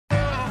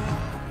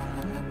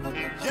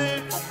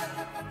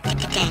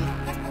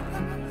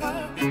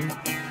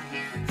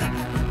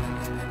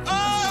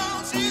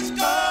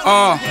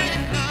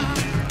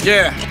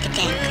Yeah.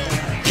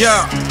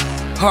 Yeah.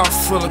 Heart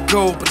full of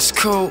gold, but it's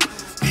cold.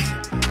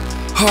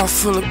 Heart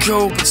full of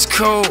gold, but it's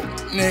cold,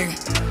 nigga.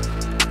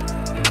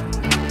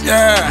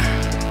 Yeah.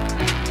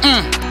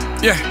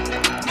 Yeah.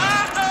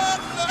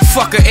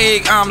 Fuck a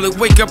egg omelet,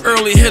 wake up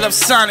early, hit up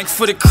Sonic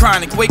for the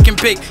chronic. Wake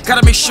and bake,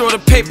 gotta make sure the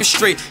paper's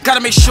straight,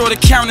 gotta make sure the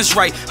count is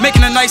right.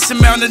 Making a nice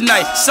amount a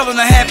night, selling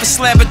a half a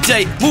slab a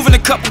day, moving a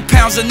couple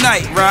pounds a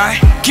night,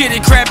 right? Get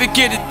it, grab it,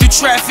 get it through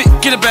traffic,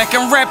 get it back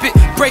and wrap it,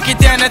 break it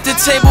down at the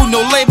table, no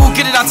label,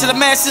 get it out to the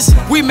masses.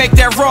 We make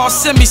that raw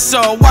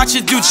semi-soul, watch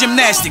it do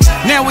gymnastics.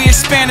 Now we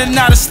expanding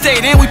out of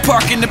state and we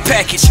parking the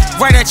package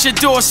right at your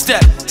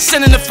doorstep,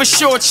 sending a for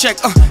sure check.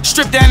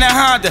 Strip down that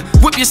Honda,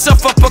 whip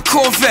yourself up a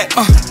Corvette.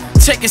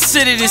 Take it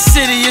city to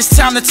city, it's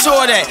time to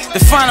tour that. To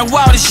find the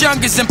wildest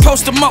youngers and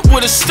post them up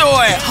with a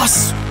store at.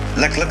 Hustle.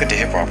 Look at the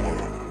hip hop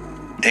world.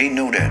 They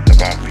know that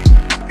about me.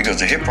 Because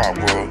the hip hop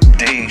world,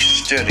 they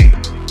study.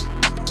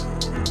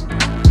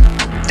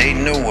 They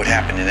know what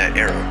happened in that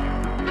era.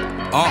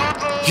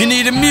 You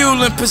need a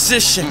mule in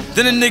position,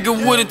 then a nigga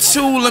with a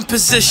tool in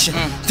position.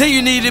 Then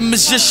you need a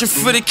magician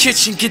for the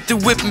kitchen, get the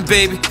whipping,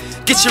 baby.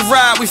 Get your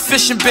ride, we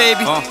fishing,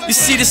 baby. You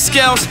see the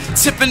scales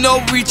tipping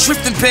over, we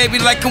drifting, baby,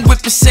 like I'm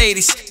with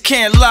Mercedes.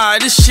 Can't lie,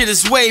 this shit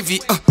is wavy.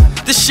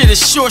 This shit is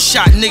short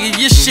shot, nigga,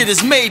 your shit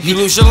is maybe. You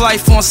lose your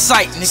life on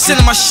sight, nigga.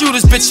 Sending my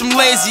shooters, bitch, I'm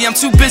lazy. I'm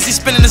too busy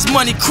spending this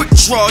money, quick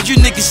draw, you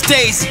niggas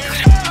daisy.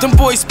 Them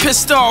boys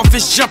pissed off,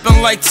 it's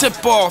jumping like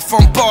tip-off.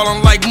 I'm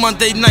ballin' like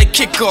Monday night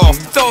kickoff.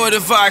 Throw it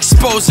if I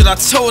expose it, I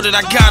told it,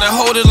 I gotta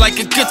hold it like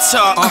a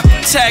guitar.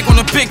 Tag on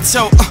the big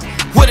toe,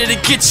 what did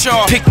it get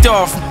y'all picked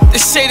off? They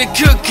say the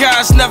good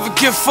guys never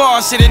get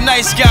far. Say the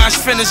nice guys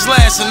finish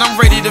last, and I'm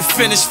ready to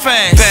finish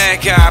fast.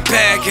 Bad guy,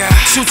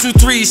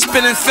 223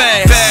 spinning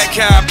fast. Bad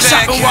guy,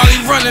 chopping while he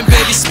running,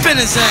 baby, spin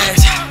his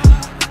ass.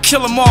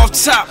 Kill him off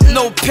top,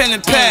 no pen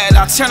and pad.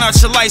 I turn out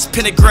your lights,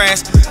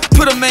 pentagrams.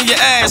 Put them in your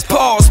ass,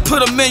 pause.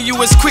 Put them in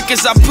you as quick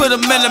as I put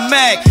them in a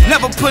mag.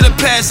 Never put a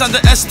pass,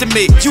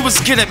 underestimate. You was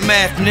good at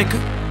math, nigga.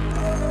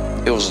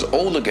 It was the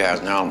older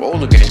guys, now I'm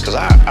older guys, because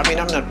I mean,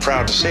 I'm not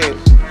proud to say it,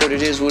 but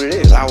it is what it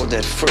is. I was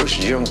that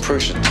first young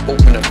person to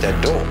open up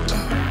that door.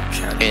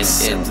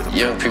 And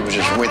young people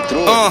just went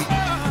through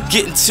it.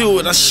 Getting to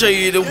it, I'll show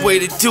you the way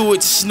to do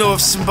it. Just know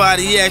if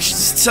somebody asks you,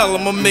 just tell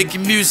them I'm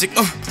making music.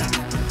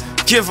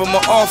 Give them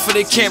an offer,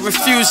 they can't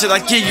refuse it. I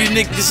give you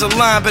niggas a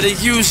line, better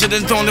use it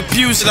and don't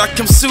abuse it. I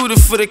come suited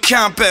for the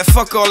combat,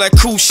 fuck all that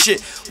cool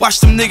shit.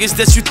 Watch them niggas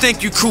that you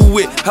think you cool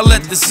with, I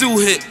let the zoo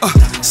hit.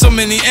 So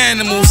many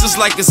animals, it's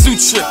like a zoo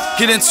trip.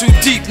 Get in too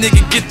deep,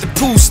 nigga, get the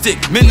pool stick.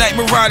 Midnight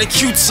Marauder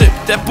Q-tip,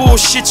 that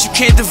bullshit you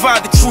can't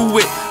divide the crew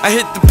with. I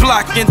hit the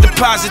block and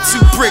deposit 2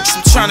 bricks.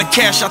 I'm trying to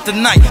cash out the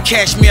night,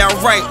 cash me out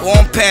right, or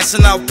I'm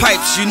passing out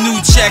pipes. You new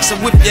jacks, I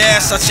whip your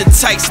ass out your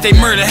tights. They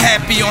murder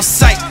happy on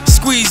sight.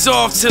 Squeeze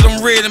off till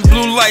them red and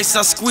blue lights.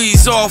 I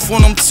squeeze off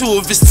on them too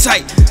if it's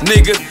tight.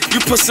 Nigga, you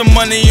put some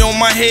money on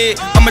my head,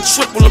 I'ma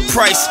triple the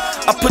price.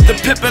 I put the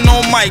pippin'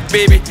 on Mike,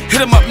 baby.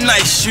 Hit him up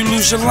nice, you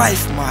lose your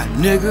life, my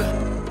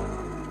nigga.